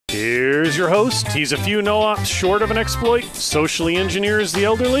Here's your host. He's a few no-ops short of an exploit, socially engineers the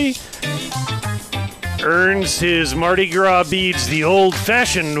elderly, earns his Mardi Gras beads the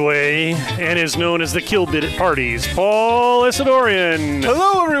old-fashioned way, and is known as the kill bit at parties, Paul Isidorian.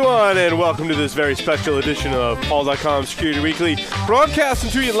 Hello, everyone, and welcome to this very special edition of Paul.com Security Weekly, broadcasting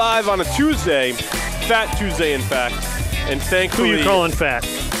to you live on a Tuesday, Fat Tuesday, in fact. And thankfully, who you calling fat?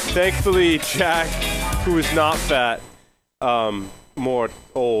 Thankfully, Jack, who is not fat, more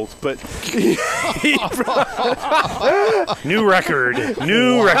old, but new record.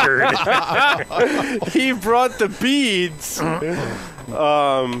 He brought the beads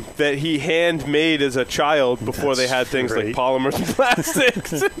that he handmade as a child before they had things like polymers and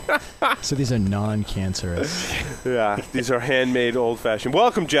plastics. So these are non-cancerous. Yeah, these are handmade, old-fashioned.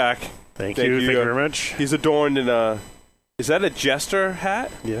 Welcome, Jack. Thank you very much. He's adorned in a... Is that a jester hat?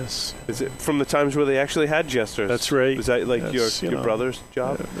 Yes. Is it from the times where they actually had jesters? That's right. Was that like your brother's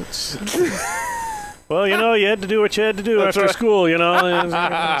job? Well, you had to do what you had to do after school,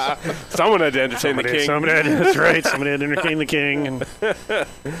 Someone had to entertain the king. That's right. Somebody had to entertain the king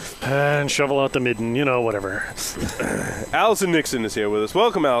and shovel out the midden, whatever. Allison Nixon is here with us.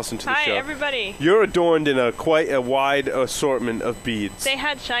 Welcome, Allison, to the show. Hi, everybody. You're adorned in quite a wide assortment of beads. They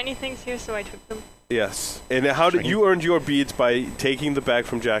had shiny things here, so I took them. Yes. And how did you earn your beads? By taking the bag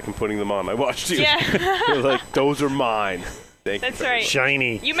from Jack and putting them on. I watched you. Yeah. You're like, those are mine. That's right.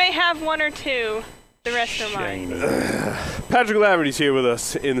 Shiny. You may have one or two. The rest are mine. Patrick Laverty's here with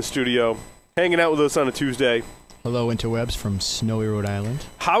us in the studio, hanging out with us on a Tuesday. Hello, interwebs from snowy Rhode Island.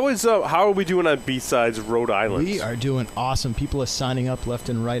 How are we doing on B-Sides Rhode Island? We are doing awesome. People are signing up left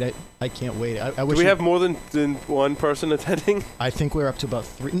and right. I can't wait. I wish Do we have more than one person attending? I think we're up to about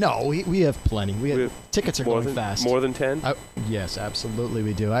 3. No, we have plenty. We have tickets are going fast. More than 10? Yes, absolutely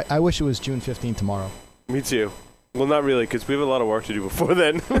we do. I wish it was June 15th tomorrow. Me too. Well, not really, because we have a lot of work to do before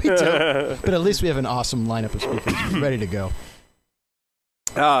then. We do. But at least we have an awesome lineup of speakers ready to go.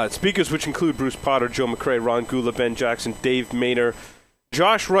 Speakers which include Bruce Potter, Joe McRae, Ron Gula, Ben Jackson, Dave Maynor,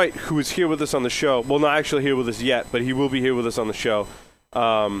 Josh Wright, who is here with us on the show. Well, not actually here with us yet, but he will be here with us on the show.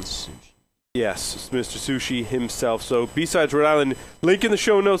 Yes, Mr. Sushi himself. So B-Sides Rhode Island, link in the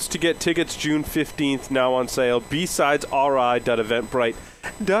show notes to get tickets June 15th, now on sale.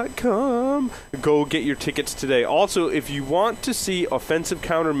 bsidesri.eventbrite.com. Go get your tickets today. Also, if you want to see offensive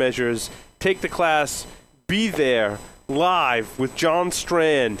countermeasures, take the class, be there, live with John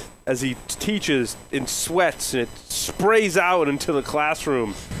Strand as he teaches in sweats and it sprays out into the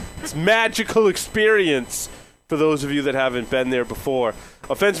classroom. It's a magical experience for those of you that haven't been there before.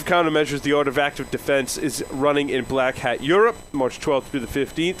 Offensive Countermeasures, the Art of Active Defense, is running in Black Hat Europe, March 12th through the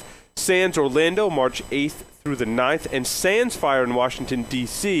 15th. Sands Orlando, March 8th through the 9th. And Sands Fire in Washington,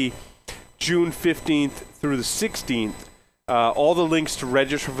 D.C., June 15th through the 16th. All the links to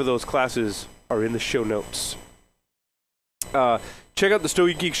register for those classes are in the show notes. Check out the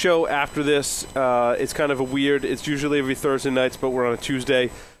Stogie Geek Show after this. It's kind of it's usually every Thursday nights, but we're on a Tuesday.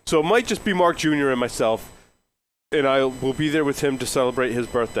 So it might just be Mark Jr. and myself. And I will be there with him to celebrate his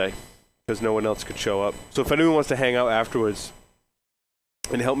birthday, because no one else could show up. So if anyone wants to hang out afterwards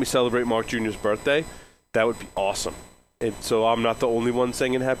and help me celebrate Mark Jr.'s birthday, that would be awesome. And so I'm not the only one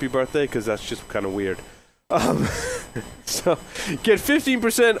singing happy birthday, because that's just kind of weird. So get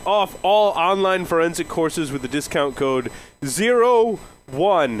 15% off all online forensic courses with the discount code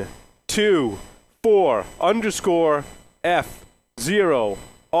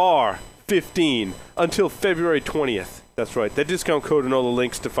 0124_F0R15 until February 20th. That's right. That discount code and all the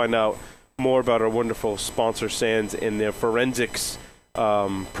links to find out more about our wonderful sponsor Sands and their forensics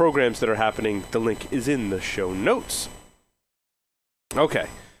programs that are happening. The link is in the show notes. Okay.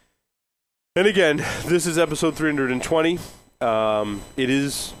 And again, this is episode 320. It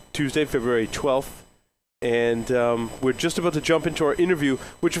is Tuesday, February 12th. And we're just about to jump into our interview,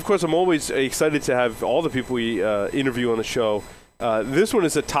 which, of course, I'm always excited to have all the people we interview on the show. This one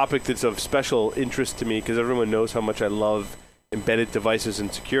is a topic that's of special interest to me because everyone knows how much I love embedded devices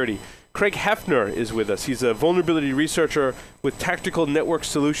and security. Craig Heffner is with us. He's a vulnerability researcher with Tactical Network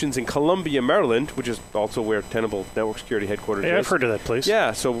Solutions in Columbia, Maryland, which is also where Tenable Network Security headquarters is. Yeah, I've heard of that place.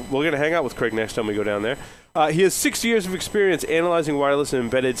 Yeah, so we're going to hang out with Craig next time we go down there. He has 6 years of experience analyzing wireless and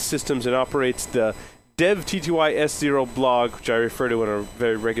embedded systems and operates the DevTTY-S0 blog, which I refer to on a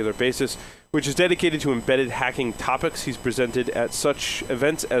very regular basis, which is dedicated to embedded hacking topics. He's presented at such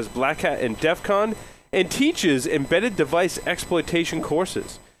events as Black Hat and DEF CON and teaches embedded device exploitation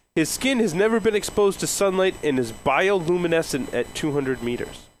courses. His skin has never been exposed to sunlight and is bioluminescent at 200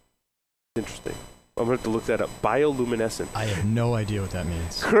 meters. Interesting. I'm going to have to look that up. Bioluminescent. I have no idea what that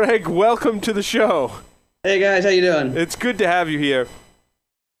means. Craig, welcome to the show. Hey guys, how you doing? It's good to have you here.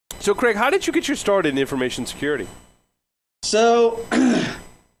 So, Craig, how did you get your start in information security? So,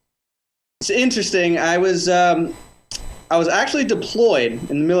 it's interesting. I was actually deployed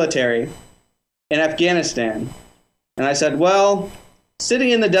in the military in Afghanistan. And I said, well, sitting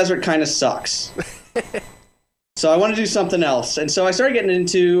in the desert kind of sucks. So I want to do something else. And so I started getting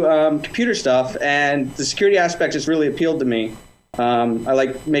into computer stuff, and the security aspect just really appealed to me. I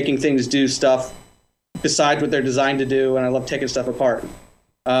like making things do stuff besides what they're designed to do, and I love taking stuff apart.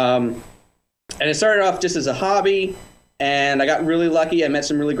 And it started off just as a hobby, and I got really lucky. I met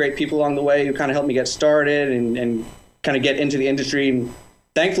some really great people along the way who kind of helped me get started and kind of get into the industry, and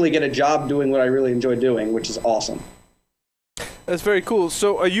thankfully get a job doing what I really enjoy doing, which is awesome. That's very cool.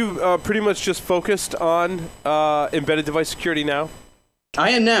 So are you pretty much just focused on embedded device security now?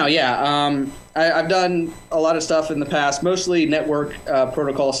 I am now, yeah. I've done a lot of stuff in the past, mostly network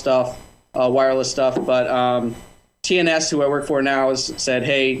protocol stuff, wireless stuff, but TNS, who I work for now, has said,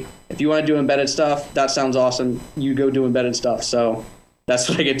 hey, if you want to do embedded stuff, that sounds awesome. You go do embedded stuff. So that's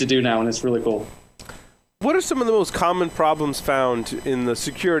what I get to do now, and it's really cool. What are some of the most common problems found in the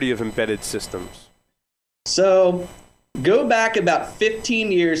security of embedded systems? So go back about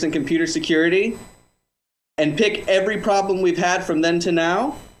 15 years in computer security and pick every problem we've had from then to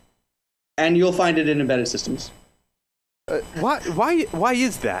now, and you'll find it in embedded systems. Why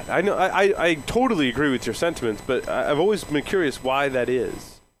is that? I know I totally agree with your sentiments, but I've always been curious why that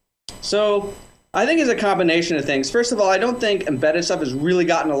is. So I think it's a combination of things. First of all, I don't think embedded stuff has really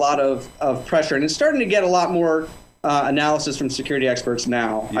gotten a lot of pressure, and it's starting to get a lot more analysis from security experts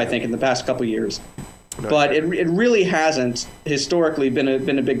now, yeah. I think, in the past couple of years. No. But it really hasn't historically been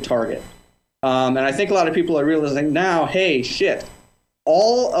a big target. And I think a lot of people are realizing now, hey, shit,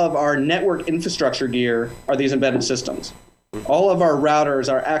 all of our network infrastructure gear are these embedded systems. All of our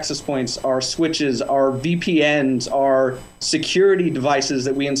routers, our access points, our switches, our VPNs, our security devices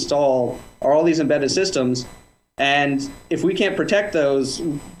that we install are all these embedded systems. And if we can't protect those,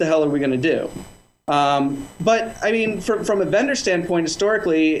 what the hell are we going to do? But, I mean, from a vendor standpoint,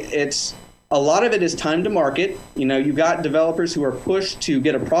 historically, it's a lot of it is time to market. You know, you've got developers who are pushed to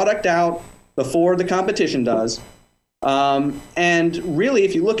get a product out before the competition does. And really,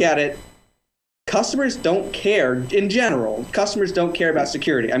 if you look at it, customers don't care, in general, customers don't care about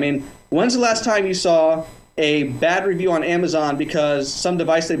security. I mean, when's the last time you saw a bad review on Amazon because some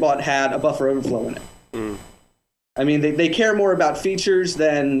device they bought had a buffer overflow in it? Mm. I mean, they care more about features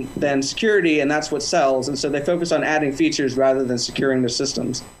than security, and that's what sells. And so they focus on adding features rather than securing their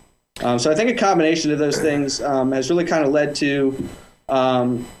systems. So I think a combination of those things has really kind of led to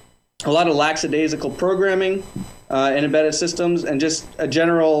a lot of lackadaisical programming in embedded systems and just a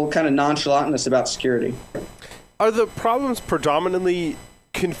general kind of nonchalantness about security. Are the problems predominantly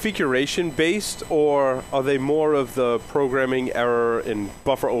configuration-based, or are they more of the programming error and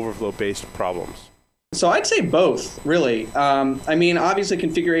buffer overflow-based problems? So I'd say both, really. I mean, obviously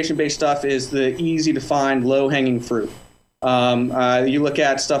configuration-based stuff is the easy-to-find, low-hanging fruit. You look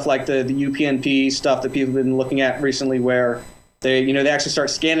at stuff like the UPnP stuff that people have been looking at recently, where they actually start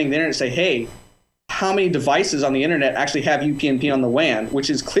scanning the internet and say, hey, how many devices on the internet actually have UPnP on the WAN, which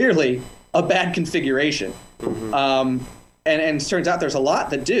is clearly a bad configuration. Mm-hmm. And it turns out there's a lot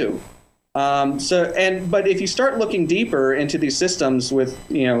that do. But if you start looking deeper into these systems with,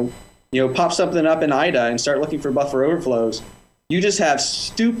 pop something up in IDA and start looking for buffer overflows, you just have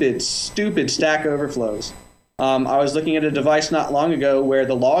stupid stack overflows. I was looking at a device not long ago where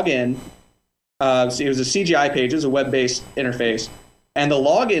the login, it was a CGI page, it was a web-based interface, and the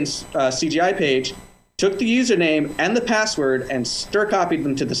login CGI page took the username and the password and stir-copied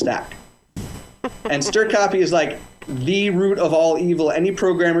them to the stack. And stir-copy is like the root of all evil. Any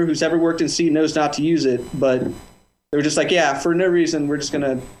programmer who's ever worked in C knows not to use it, but they were just like, yeah, for no reason, we're just going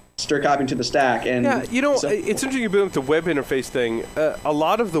to stir-copy to the stack. And yeah, it's interesting you bring up the web interface thing. A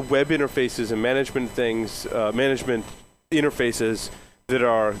lot of the web interfaces and management interfaces that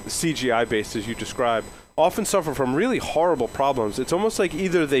are CGI-based, as you described, often suffer from really horrible problems. It's almost like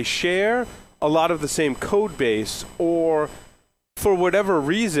either they share a lot of the same code base, or for whatever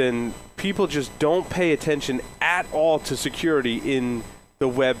reason, people just don't pay attention at all to security in the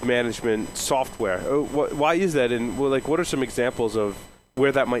web management software. Why is that? And what are some examples of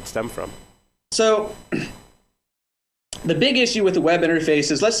where that might stem from? So the big issue with the web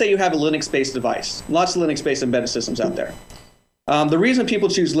interface is, let's say you have a Linux-based device. Lots of Linux-based embedded systems out there. The reason people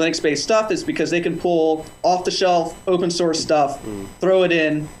choose Linux-based stuff is because they can pull off-the-shelf, open-source stuff, throw it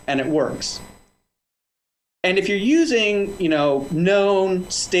in, and it works. And if you're using, known,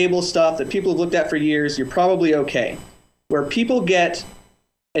 stable stuff that people have looked at for years, you're probably okay. Where people get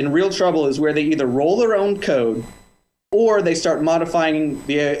in real trouble is where they either roll their own code or they start modifying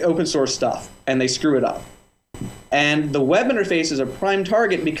the open source stuff and they screw it up. And the web interface is a prime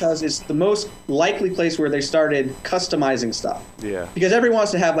target because it's the most likely place where they started customizing stuff. Yeah. Because everyone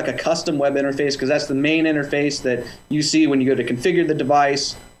wants to have like a custom web interface because that's the main interface that you see when you go to configure the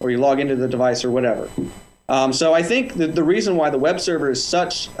device or you log into the device or whatever. So I think the reason why the web server is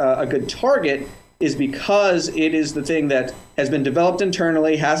such a good target is because it is the thing that has been developed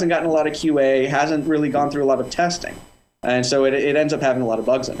internally, hasn't gotten a lot of QA, hasn't really gone through a lot of testing. And so it ends up having a lot of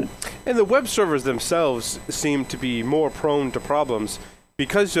bugs in it. And the web servers themselves seem to be more prone to problems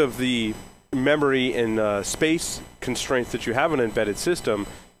because of the memory and space constraints that you have in an embedded system.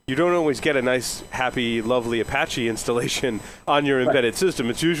 You don't always get a nice, happy, lovely Apache installation on your embedded system.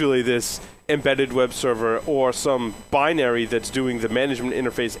 It's usually this embedded web server or some binary that's doing the management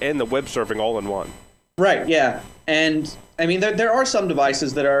interface and the web serving all in one. Right, yeah. And, I mean, there are some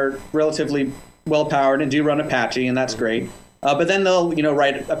devices that are relatively well-powered and do run Apache, and that's great. But then they'll,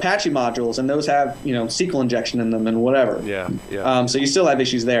 write Apache modules, and those have, SQL injection in them and whatever. Yeah, yeah. So you still have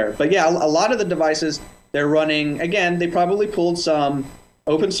issues there. But yeah, a lot of the devices, they're running, again, they probably pulled some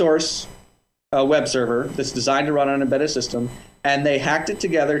open source web server that's designed to run on an embedded system, and they hacked it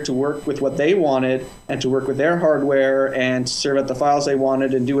together to work with what they wanted and to work with their hardware and serve out the files they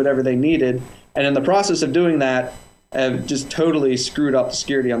wanted and do whatever they needed. And in the process of doing that, have just totally screwed up the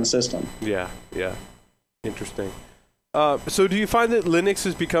security on the system. Yeah, yeah. Interesting. So do you find that Linux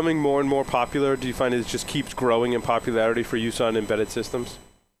is becoming more and more popular? Do you find it just keeps growing in popularity for use on embedded systems?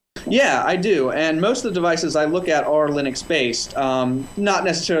 Yeah, I do. And most of the devices I look at are Linux-based, not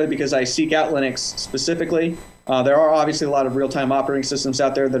necessarily because I seek out Linux specifically. There are obviously a lot of real-time operating systems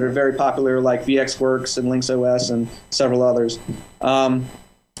out there that are very popular, like VxWorks and LinksOS and several others.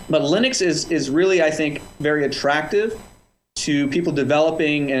 But Linux is really, I think, very attractive to people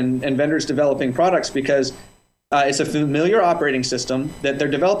developing and vendors developing products because it's a familiar operating system that their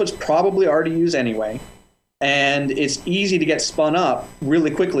developers probably already use anyway, and it's easy to get spun up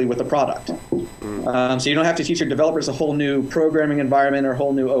really quickly with a product. So you don't have to teach your developers a whole new programming environment or a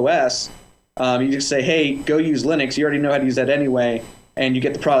whole new OS. You just say, hey, go use Linux. You already know how to use that anyway, and you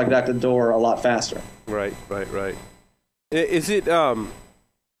get the product out the door a lot faster. Right. Is it...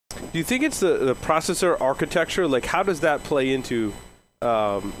 do you think it's the processor architecture? Like, how does that play into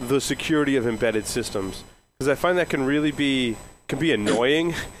the security of embedded systems? Because I find that can be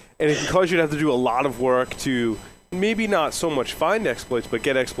annoying, and it can cause you to have to do a lot of work to maybe not so much find exploits, but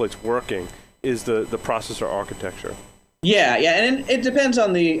get exploits working. Is the processor architecture? Yeah, and it depends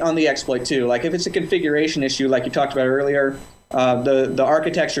on the exploit too. Like if it's a configuration issue, like you talked about earlier, the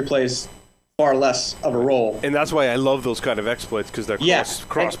architecture plays far less of a role. And that's why I love those kind of exploits, because they're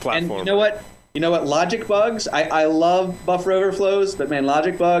cross-platform. And you know what? Logic bugs, I love buffer overflows, but man,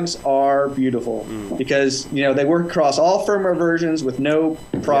 logic bugs are beautiful because they work across all firmware versions with no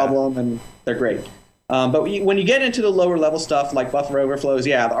problem, and they're great. But when you get into the lower level stuff like buffer overflows,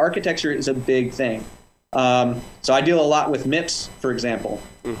 the architecture is a big thing. So I deal a lot with MIPS, for example,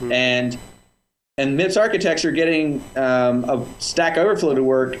 and MIPS architecture getting a stack overflow to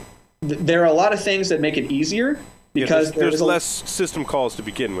work. There are a lot of things that make it easier because there's less system calls to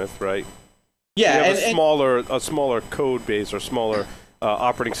begin with, right? Yeah, you have a smaller code base or smaller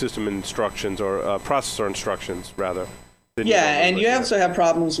operating system instructions or processor instructions rather. And you also have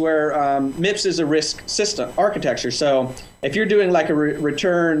problems where MIPS is a RISC system architecture. So if you're doing like a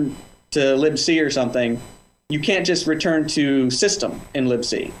return to libc or something, you can't just return to system in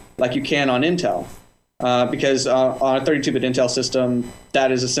libc like you can on Intel. Because on a 32-bit Intel system,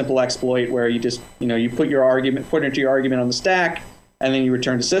 that is a simple exploit where you just, you put your argument, put into your argument on the stack, and then you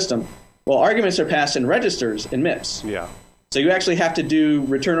return to system. Well, arguments are passed in registers in MIPS. Yeah. So you actually have to do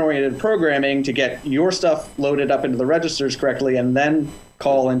return-oriented programming to get your stuff loaded up into the registers correctly, and then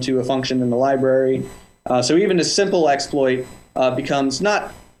call into a function in the library. So even a simple exploit becomes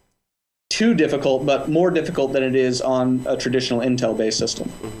not too difficult, but more difficult than it is on a traditional Intel-based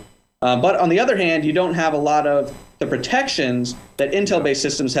system. But on the other hand, you don't have a lot of the protections that Intel-based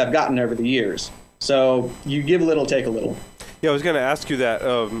systems have gotten over the years. So you give a little, take a little. Yeah, I was going to ask you that.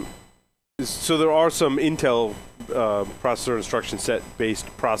 So there are some Intel processor instruction set-based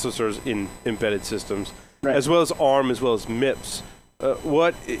processors in embedded systems, as well as ARM, as well as MIPS.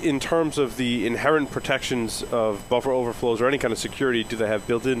 What, in terms of the inherent protections of buffer overflows or any kind of security, do they have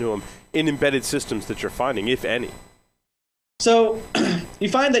built into them in embedded systems that you're finding, if any? So you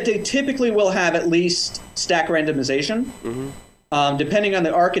find that they typically will have at least stack randomization. Depending on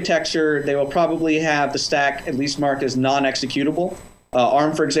the architecture, they will probably have the stack at least marked as non-executable.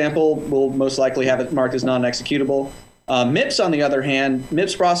 ARM, for example, will most likely have it marked as non-executable. MIPS, on the other hand,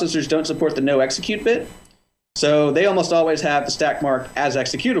 MIPS processors don't support the no execute bit. So they almost always have the stack marked as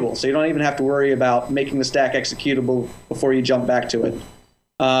executable. So you don't even have to worry about making the stack executable before you jump back to it.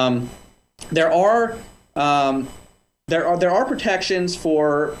 There are protections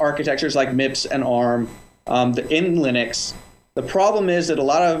for architectures like MIPS and ARM in Linux. The problem is that a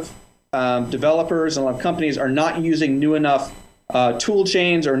lot of developers and a lot of companies are not using new enough tool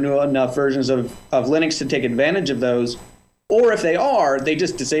chains or new enough versions of Linux to take advantage of those. Or if they are, they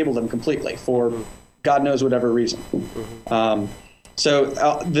just disable them completely for God knows whatever reason. So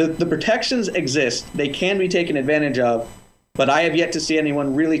the protections exist. They can be taken advantage of, but I have yet to see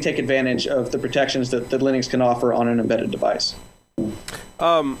anyone really take advantage of the protections that Linux can offer on an embedded device.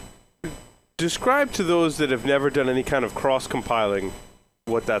 Describe to those that have never done any kind of cross-compiling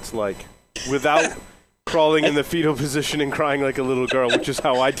what that's like without crawling in the fetal position and crying like a little girl, which is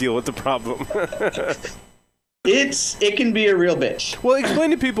how I deal with the problem. It can be a real bitch. Well,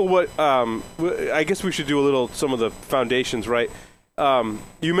 explain to people what, I guess we should do some of the foundations, right?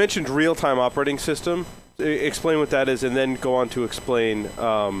 You mentioned real-time operating system. Explain what that is, and then go on to explain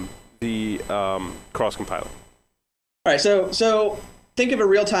the cross-compiling. All right, so think of a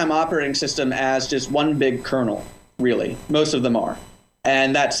real-time operating system as just one big kernel, really. Most of them are.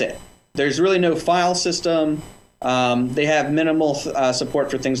 And that's it. There's really no file system. They have minimal support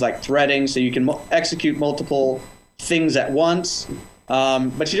for things like threading, so you can execute multiple things at once.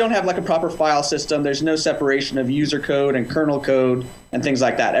 But you don't have like a proper file system. There's no separation of user code and kernel code and things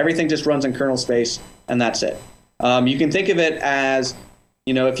like that. Everything just runs in kernel space, and that's it. You can think of it as,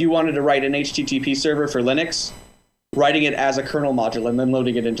 if you wanted to write an HTTP server for Linux, writing it as a kernel module and then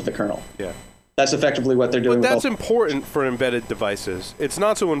loading it into the kernel. Yeah. That's effectively what they're doing. But that's important for embedded devices. It's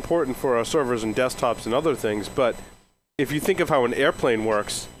not so important for our servers and desktops and other things, but if you think of how an airplane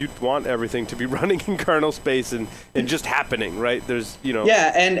works, you'd want everything to be running in kernel space and just happening, right? There's,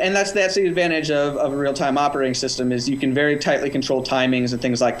 Yeah, and that's the advantage of a real-time operating system is you can very tightly control timings and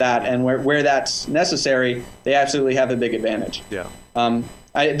things like that, and where that's necessary, they absolutely have a big advantage. Yeah.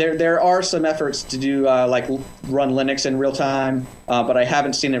 There are some efforts to do like run Linux in real time, but I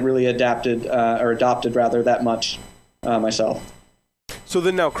haven't seen it really adopted that much myself. So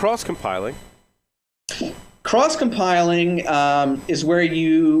then now cross-compiling. Cross-compiling is where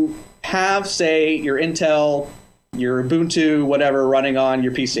you have, say, your Intel, your Ubuntu, whatever, running on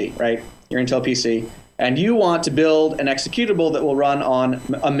your PC, right? Your Intel PC, and you want to build an executable that will run on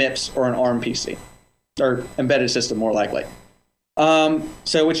a MIPS or an ARM PC, or embedded system more likely.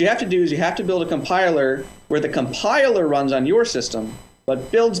 So what you have to do is you have to build a compiler where the compiler runs on your system, but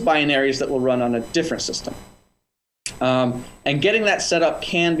builds binaries that will run on a different system. And getting that set up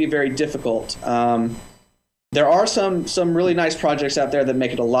can be very difficult. There are some really nice projects out there that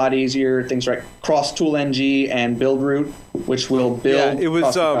make it a lot easier. Things like CrossToolNG and BuildRoot, which will build. Yeah, it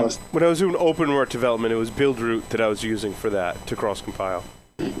was when I was doing OpenWrt development, it was BuildRoot that I was using for that to cross-compile.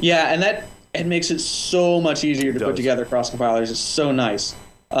 Yeah, and it makes it so much easier to put together cross-compilers. It's so nice.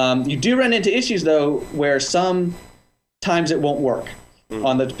 You do run into issues, though, where sometimes it won't work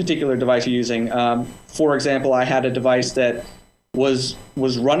on the particular device you're using. For example, I had a device that was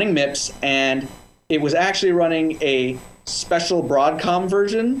running MIPS, and it was actually running a special Broadcom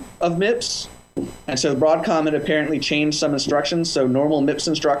version of MIPS. And so Broadcom had apparently changed some instructions, so normal MIPS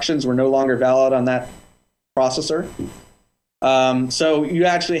instructions were no longer valid on that processor. So you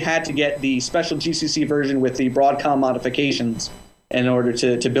actually had to get the special GCC version with the Broadcom modifications in order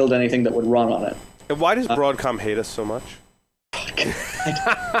to build anything that would run on it. And why does Broadcom hate us so much?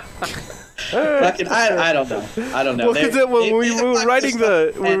 I don't know. Well, because when we were writing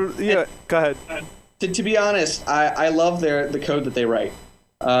go ahead. To be honest, I love the code that they write.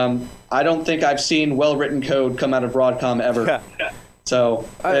 I don't think I've seen well-written code come out of Broadcom ever. So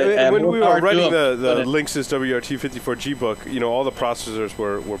when we were writing the Linksys WRT54G book, all the processors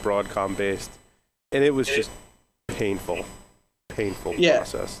were Broadcom based, and it was just painful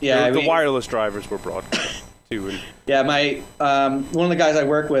process. Yeah, the wireless drivers were Broadcom too. And yeah, one of the guys I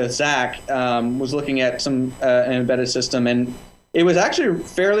work with, Zach, was looking at an embedded system, and it was actually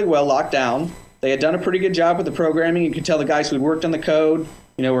fairly well locked down. They had done a pretty good job with the programming. You could tell the guys who had worked on the code,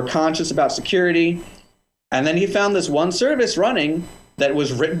 were conscious about security. And then he found this one service running that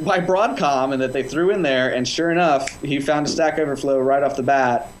was written by Broadcom and that they threw in there. And sure enough, he found a Stack Overflow right off the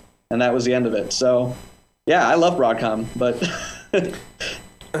bat, and that was the end of it. So, yeah, I love Broadcom, but.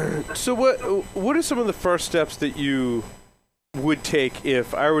 So what are some of the first steps that you would take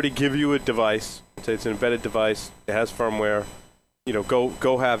if I were to give you a device? Say it's an embedded device, it has firmware.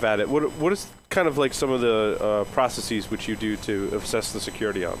 Go have at it. What is kind of like some of the processes which you do to assess the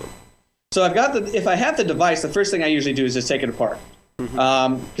security on them? So if I have the device, the first thing I usually do is just take it apart.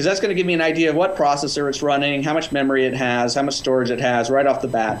 because that's going to give me an idea of what processor it's running, how much memory it has, how much storage it has right off the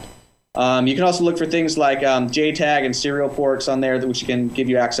bat. You can also look for things like JTAG and serial ports on there, which can give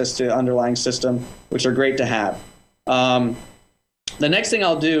you access to underlying system, which are great to have. The next thing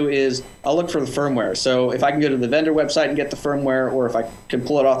I'll do is I'll look for the firmware. So if I can go to the vendor website and get the firmware, or if I can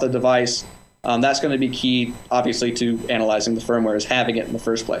pull it off the device, that's going to be key, obviously, to analyzing the firmware, is having it in the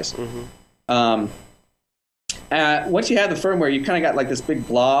first place. Once you have the firmware, you kind of got like this big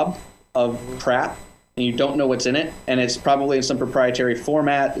blob of crap, and you don't know what's in it, and it's probably in some proprietary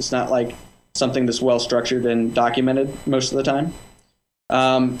format. It's not like something that's well structured and documented most of the time.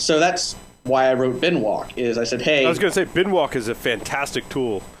 So that's why I wrote BinWalk. Is I said, hey, I was going to say BinWalk is a fantastic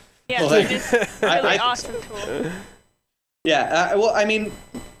tool. Yeah, it's a really awesome tool. Yeah, well, I mean,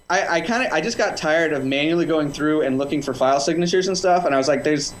 I just got tired of manually going through and looking for file signatures and stuff, and I was like,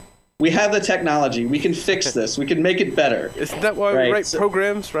 we have the technology. We can fix this. We can make it better. Isn't that why we write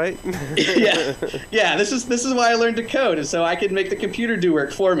programs, right? Yeah. This is why I learned to code, is so I could make the computer do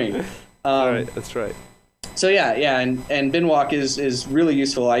work for me. Right, that's right. So and BinWalk is really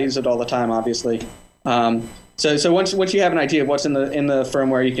useful. I use it all the time, obviously. So once you have an idea of what's in the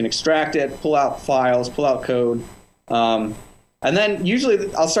firmware, you can extract it, pull out files, pull out code, and then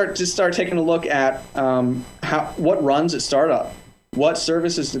usually I'll start taking a look at what runs at startup. What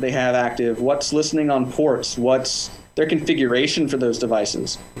services do they have active? What's listening on ports? What's their configuration for those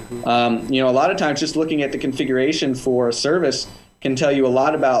devices? A lot of times just looking at the configuration for a service can tell you a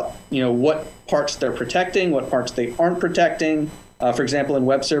lot about, what parts they're protecting, what parts they aren't protecting. For example, in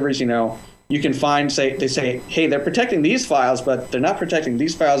web servers, you can find, they say, hey, they're protecting these files, but they're not protecting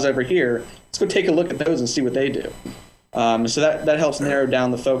these files over here. Let's go take a look at those and see what they do. So that helps narrow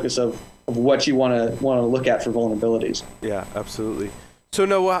down the focus of what you want to look at for vulnerabilities. Yeah, absolutely. So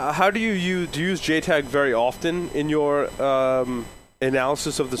now, how do you use JTAG very often in your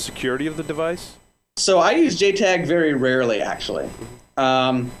analysis of the security of the device? So I use JTAG very rarely, actually.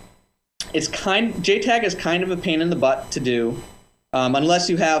 JTAG is kind of a pain in the butt to do, unless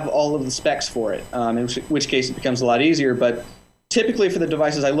you have all of the specs for it, in which case it becomes a lot easier. But typically for the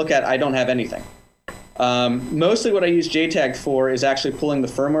devices I look at, I don't have anything. Mostly what I use JTAG for is actually pulling the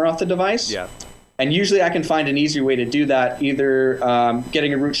firmware off the device. Yeah. And usually I can find an easier way to do that, either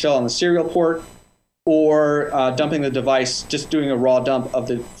getting a root shell on the serial port, or dumping the device, just doing a raw dump of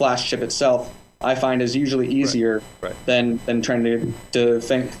the flash chip itself, I find is usually easier than trying to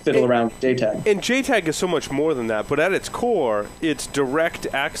fiddle around with JTAG. And JTAG is so much more than that, but at its core, it's direct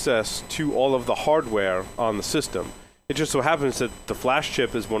access to all of the hardware on the system. It just so happens that the flash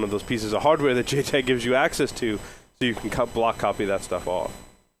chip is one of those pieces of hardware that JTAG gives you access to, so you can block copy that stuff off.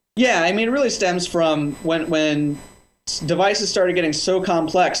 Yeah, I mean, it really stems from when devices started getting so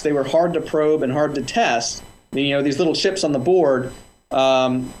complex, they were hard to probe and hard to test. These little chips on the board,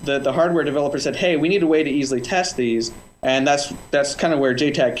 the hardware developer said, hey, we need a way to easily test these. And that's kind of where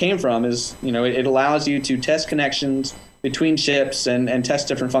JTAG came from, is, it allows you to test connections between chips and test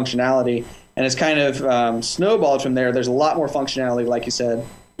different functionality. And it's kind of snowballed from there. There's a lot more functionality, like you said,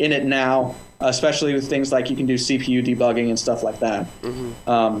 in it now, especially with things like you can do CPU debugging and stuff like that.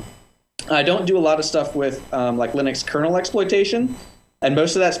 I don't do a lot of stuff with like Linux kernel exploitation, and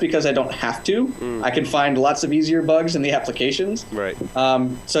most of that's because I don't have to. I can find lots of easier bugs in the applications. Right.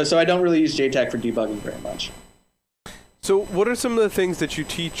 So I don't really use JTAG for debugging very much. So what are some of the things that you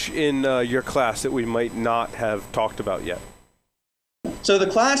teach in your class that we might not have talked about yet? So the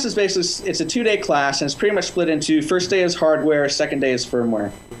class is basically, it's a 2-day class, and it's pretty much split into first day is hardware, second day is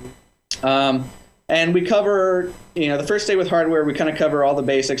firmware. And we cover, the first day with hardware, we kind of cover all the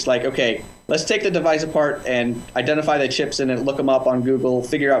basics, like, okay, let's take the device apart and identify the chips in it, look them up on Google,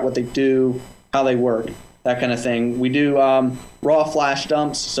 figure out what they do, how they work, that kind of thing. We do raw flash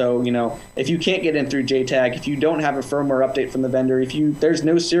dumps, so, if you can't get in through JTAG, if you don't have a firmware update from the vendor, there's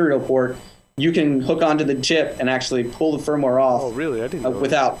no serial port, you can hook onto the chip and actually pull the firmware off. Oh, really? I didn't know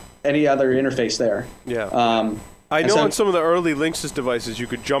without any other interface there. Yeah. I know on some of the early Linksys devices, you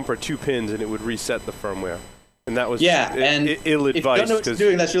could jumper 2 pins and it would reset the firmware. And that was and ill-advised. If you don't know what it's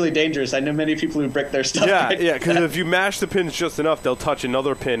doing, that's really dangerous. I know many people who brick their stuff. Yeah, because if you mash the pins just enough, they'll touch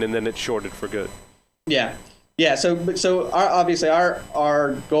another pin and then it's shorted for good. Yeah. So obviously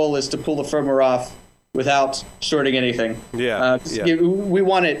our goal is to pull the firmware off without shorting anything. We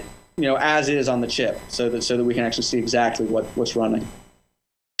want it, as is on the chip, so that we can actually see exactly what's running.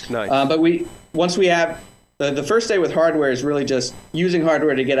 Nice. But once we have the first day with hardware is really just using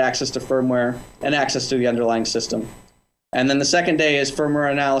hardware to get access to firmware and access to the underlying system. And then the second day is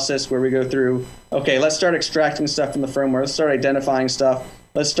firmware analysis, where we go through, okay, let's start extracting stuff from the firmware. Let's start identifying stuff.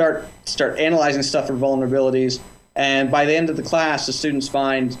 Let's start analyzing stuff for vulnerabilities. And by the end of the class, the students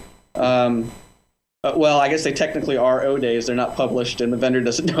find, well, I guess they technically are O days. They're not published, and the vendor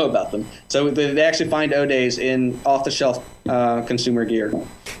doesn't know about them. So they actually find O days in off-the-shelf consumer gear.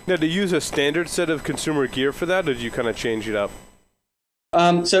 Now, do you use a standard set of consumer gear for that, or do you kind of change it up?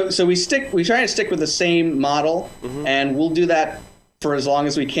 So we try to stick with the same model, and we'll do that for as long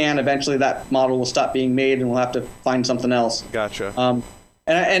as we can. Eventually, that model will stop being made, and we'll have to find something else. Gotcha.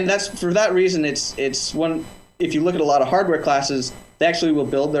 And that's for that reason. It's one. If you look at a lot of hardware classes, they actually will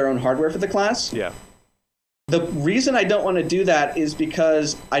build their own hardware for the class. Yeah. The reason I don't want to do that is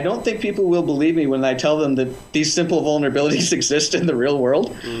because I don't think people will believe me when I tell them that these simple vulnerabilities exist in the real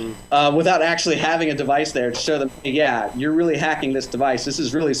world without actually having a device there to show them, hey, yeah, you're really hacking this device. This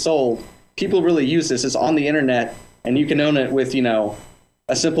is really sold. People really use this. It's on the internet, and you can own it with,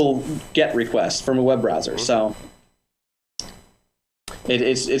 a simple GET request from a web browser. So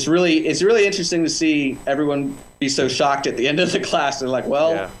it's really interesting to see everyone be so shocked at the end of the class. They're like,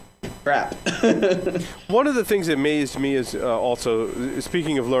 well. Yeah. Crap. One of the things that amazed me is also,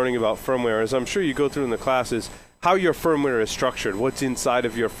 speaking of learning about firmware, as I'm sure you go through in the classes, how your firmware is structured, what's inside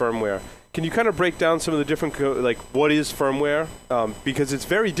of your firmware. Can you kind of break down some of the different, like what is firmware? Because it's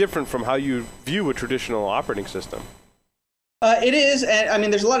very different from how you view a traditional operating system. It is, and I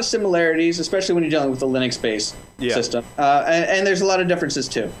mean, there's a lot of similarities, especially when you're dealing with a Linux-based system. And there's a lot of differences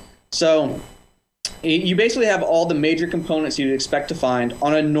too. So you basically have all the major components you'd expect to find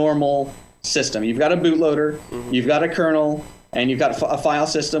on a normal system. You've got a bootloader, you've got a kernel, and you've got a file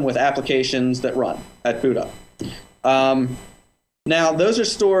system with applications that run at boot up. Now, those are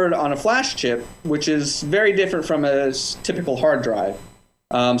stored on a flash chip, which is very different from a typical hard drive.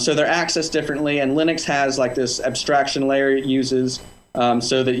 So they're accessed differently, and Linux has like this abstraction layer it uses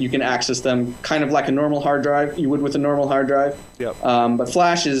so that you can access them kind of like a normal hard drive you would with a normal hard drive. Yep. But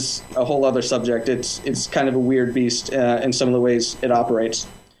Flash is a whole other subject. It's kind of a weird beast in some of the ways it operates.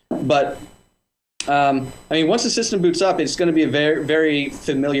 But I mean, once the system boots up, it's going to be a very, very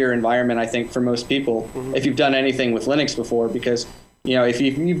familiar environment, I think, for most people if you've done anything with Linux before. Because if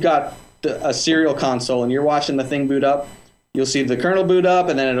you've got a serial console and you're watching the thing boot up, you'll see the kernel boot up,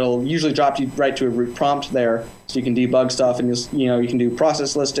 and then it'll usually drop you right to a root prompt there, so you can debug stuff, and you can do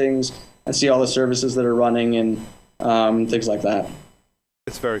process listings and see all the services that are running and things like that.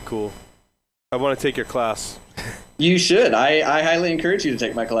 It's very cool. I want to take your class. You should. I highly encourage you to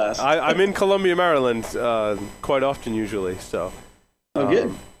take my class. I'm in Columbia, Maryland, quite often usually. So. Oh,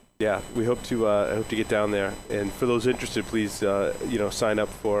 good. Yeah, we hope to get down there, and for those interested, please sign up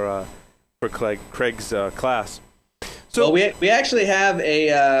for Craig's class. So well, we actually have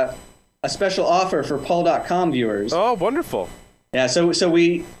a special offer for Paul.com viewers. Oh, wonderful. Yeah, so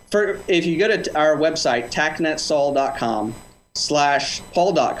if you go to our website,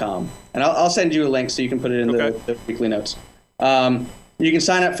 tacnetsol.com/Paul.com, and I'll send you a link so you can put it in the weekly notes. You can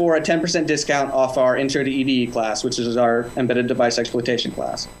sign up for a 10% discount off our Intro to EDE class, which is our embedded device exploitation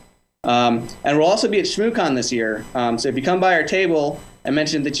class. And we'll also be at ShmooCon this year. So if you come by our table and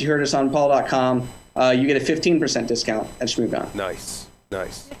mention that you heard us on Paul.com, you get a 15% discount at ShmooCon. Nice.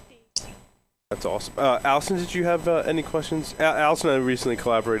 That's awesome. Allison, did you have any questions? Allison and I recently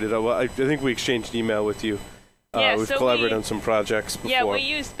collaborated. I think we exchanged email with you. We've collaborated on some projects before. Yeah, we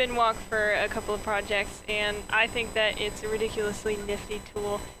used Binwalk for a couple of projects, and I think that it's a ridiculously nifty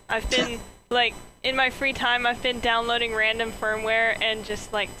tool. I've been, in my free time, I've been downloading random firmware and just,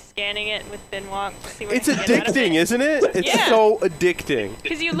 scanning it with Binwalk to see what It's addicting, isn't it? It's so addicting.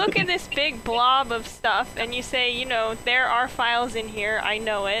 Because you look at this big blob of stuff, and you say, there are files in here, I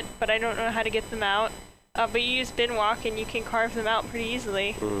know it, but I don't know how to get them out. But you use Binwalk, and you can carve them out pretty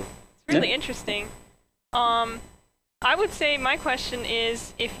easily. It's really interesting. I would say my question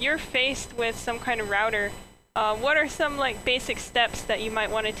is, if you're faced with some kind of router, what are some basic steps that you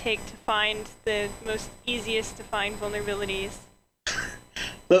might want to take to find the most easiest to find vulnerabilities?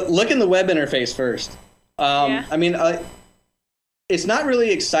 Look in the web interface first. I mean, it's not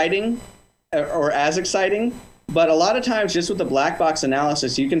really exciting or as exciting, but a lot of times just with the black box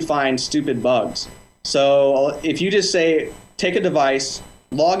analysis, you can find stupid bugs. So if you just say, take a device,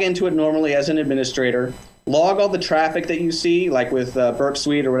 log into it normally as an administrator, log all the traffic that you see, like with Burp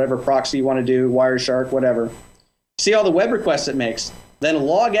Suite or whatever proxy you want to do, Wireshark, whatever. See all the web requests it makes. Then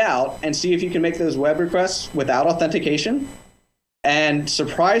log out and see if you can make those web requests without authentication. And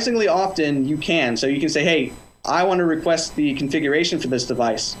surprisingly often you can. So you can say, hey, I want to request the configuration for this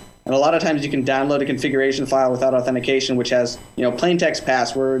device. And a lot of times you can download a configuration file without authentication, which has plain text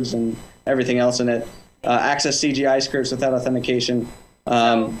passwords and everything else in it. Access CGI scripts without authentication.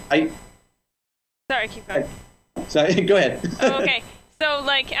 Sorry, keep going. So, go ahead. Okay. So,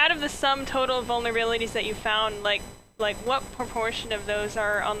 like, out of the sum total of vulnerabilities that you found, like what proportion of those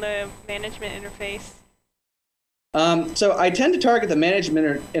are on the management interface? So I tend to target the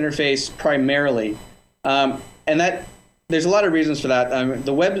management interface primarily, and that there's a lot of reasons for that.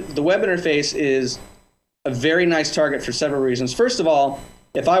 The web interface is a very nice target for several reasons. First of all,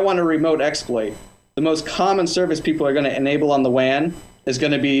 if I want a remote exploit, the most common service people are going to enable on the WAN is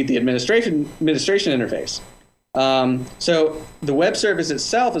going to be the administration interface. So the web service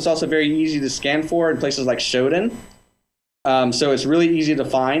itself is also very easy to scan for in places like Shodan. So it's really easy to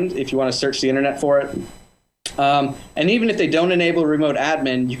find if you want to search the internet for it. And even if they don't enable remote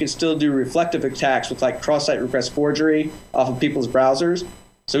admin, you can still do reflective attacks with like cross-site request forgery off of people's browsers.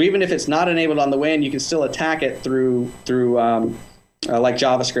 So even if it's not enabled on the WAN, you can still attack it through like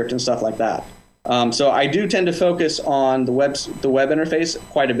JavaScript and stuff like that. So I do tend to focus on the web interface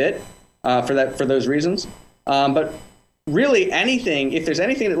quite a bit for those reasons. But really if there's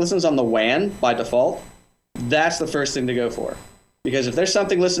anything that listens on the WAN by default, that's the first thing to go for. Because if there's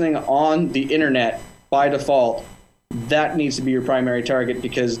something listening on the internet by default, that needs to be your primary target,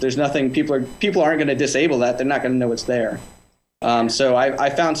 because there's nothing, people aren't going to disable that. They're not going to know it's there. So I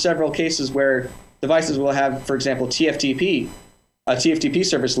found several cases where devices will have, for example, a TFTP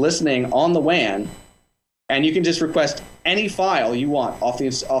service listening on the WAN, and you can just request any file you want off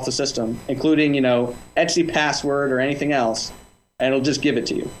the system, including, Etsy password or anything else, and it'll just give it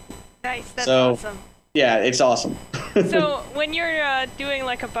to you. Nice, that's awesome. Yeah, it's awesome. So when you're doing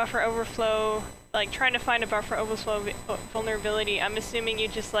like a buffer overflow, like trying to find a buffer overflow vulnerability, I'm assuming you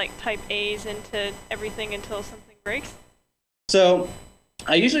just like type A's into everything until something breaks? So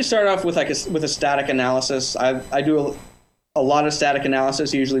I usually start off with with a static analysis. I do a lot of static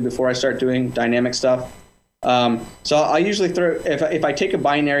analysis usually before I start doing dynamic stuff. So I usually if I take a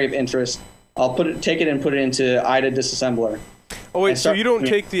binary of interest, I'll take it and put it into IDA disassembler. Oh wait, so you don't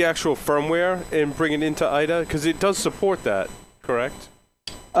take the actual firmware and bring it into IDA? Because it does support that, correct?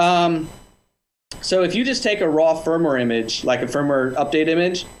 So if you just take a raw firmware image, like a firmware update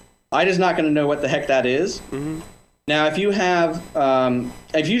image, IDA's not going to know what the heck that is. Mm-hmm. Now, if you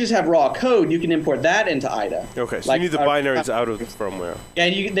just have raw code, you can import that into IDA. Okay, so you need the binaries out of the firmware. Yeah,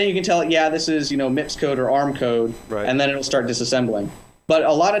 and then you can tell it, yeah, this is MIPS code or ARM code, right, and then it'll start disassembling. But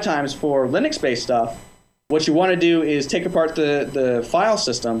a lot of times for Linux-based stuff, what you want to do is take apart the file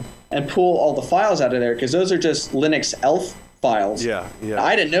system and pull all the files out of there, because those are just Linux ELF files. Yeah.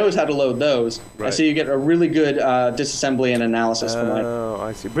 IDA knows how to load those, right, and so you get a really good disassembly and analysis from IDA. Oh,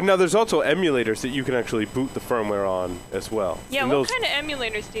 I see. But now there's also emulators that you can actually boot the firmware on as well. Yeah, and what kind of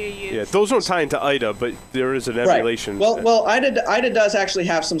emulators do you use? Yeah, those don't tie into IDA, but there is an emulation. Right. Well, IDA does actually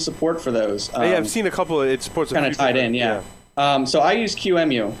have some support for those. Yeah, I've seen a couple. It supports kind of tied in, yeah. So I use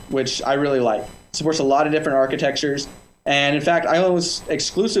QEMU, which I really like. It supports a lot of different architectures, and in fact, I almost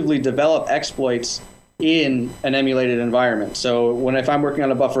exclusively develop exploits in an emulated environment. So if I'm working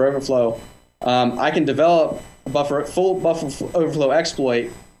on a buffer overflow, I can develop a full buffer overflow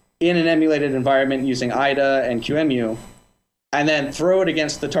exploit in an emulated environment using IDA and QEMU, and then throw it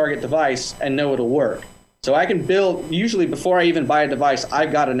against the target device and know it'll work. So I can build, usually before I even buy a device,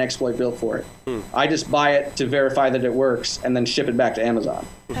 I've got an exploit built for it. I just buy it to verify that it works and then ship it back to Amazon.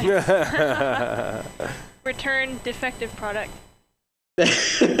 Return defective product.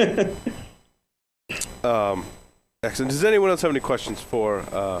 Excellent. Does anyone else have any questions for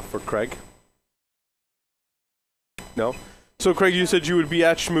Craig? No? So Craig, you said you would be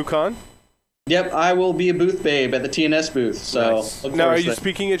at ShmooCon? Yep, I will be a booth babe at the TNS booth. So nice. Now, are you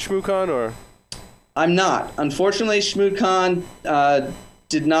speaking at ShmooCon or? I'm not. Unfortunately, ShmooCon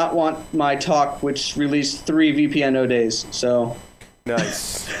did not want my talk, which released 3 VPNO days. So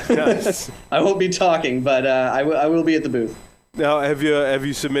nice. Nice. I won't be talking, but I will be at the booth. Now, have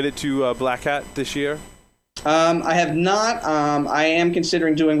you submitted to Black Hat this year? I have not. I am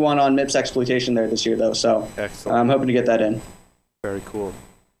considering doing one on MIPS exploitation there this year, though. So excellent. I'm hoping to get that in. Very cool.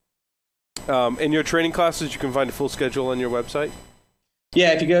 In your training classes, you can find a full schedule on your website?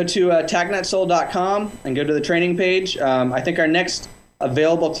 Yeah, if you go to tagnetzol.com and go to the training page, I think our next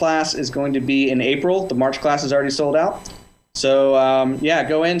available class is going to be in April. The March class is already sold out. So, yeah,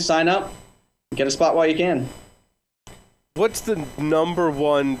 go in, sign up, get a spot while you can. What's the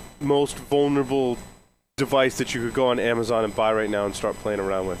 #1 most vulnerable device that you could go on Amazon and buy right now and start playing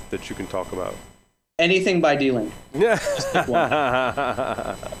around with that you can talk about? Anything by D-Link. Yeah.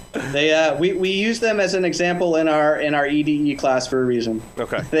 We use them as an example in our EDE class for a reason.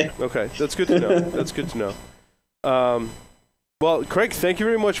 Okay. Okay. That's good to know. That's good to know. Well, Craig, thank you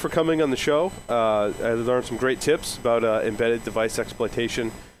very much for coming on the show. I learned some great tips about embedded device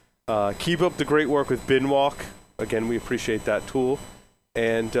exploitation. Keep up the great work with BinWalk. Again, we appreciate that tool.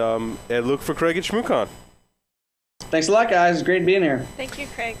 And look for Craig at ShmooCon. Thanks a lot, guys. It's great being here. Thank you,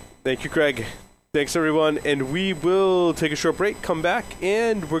 Craig. Thank you, Craig. Thanks, everyone. And we will take a short break, come back,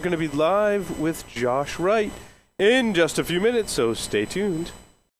 and we're going to be live with Josh Wright in just a few minutes, so stay tuned.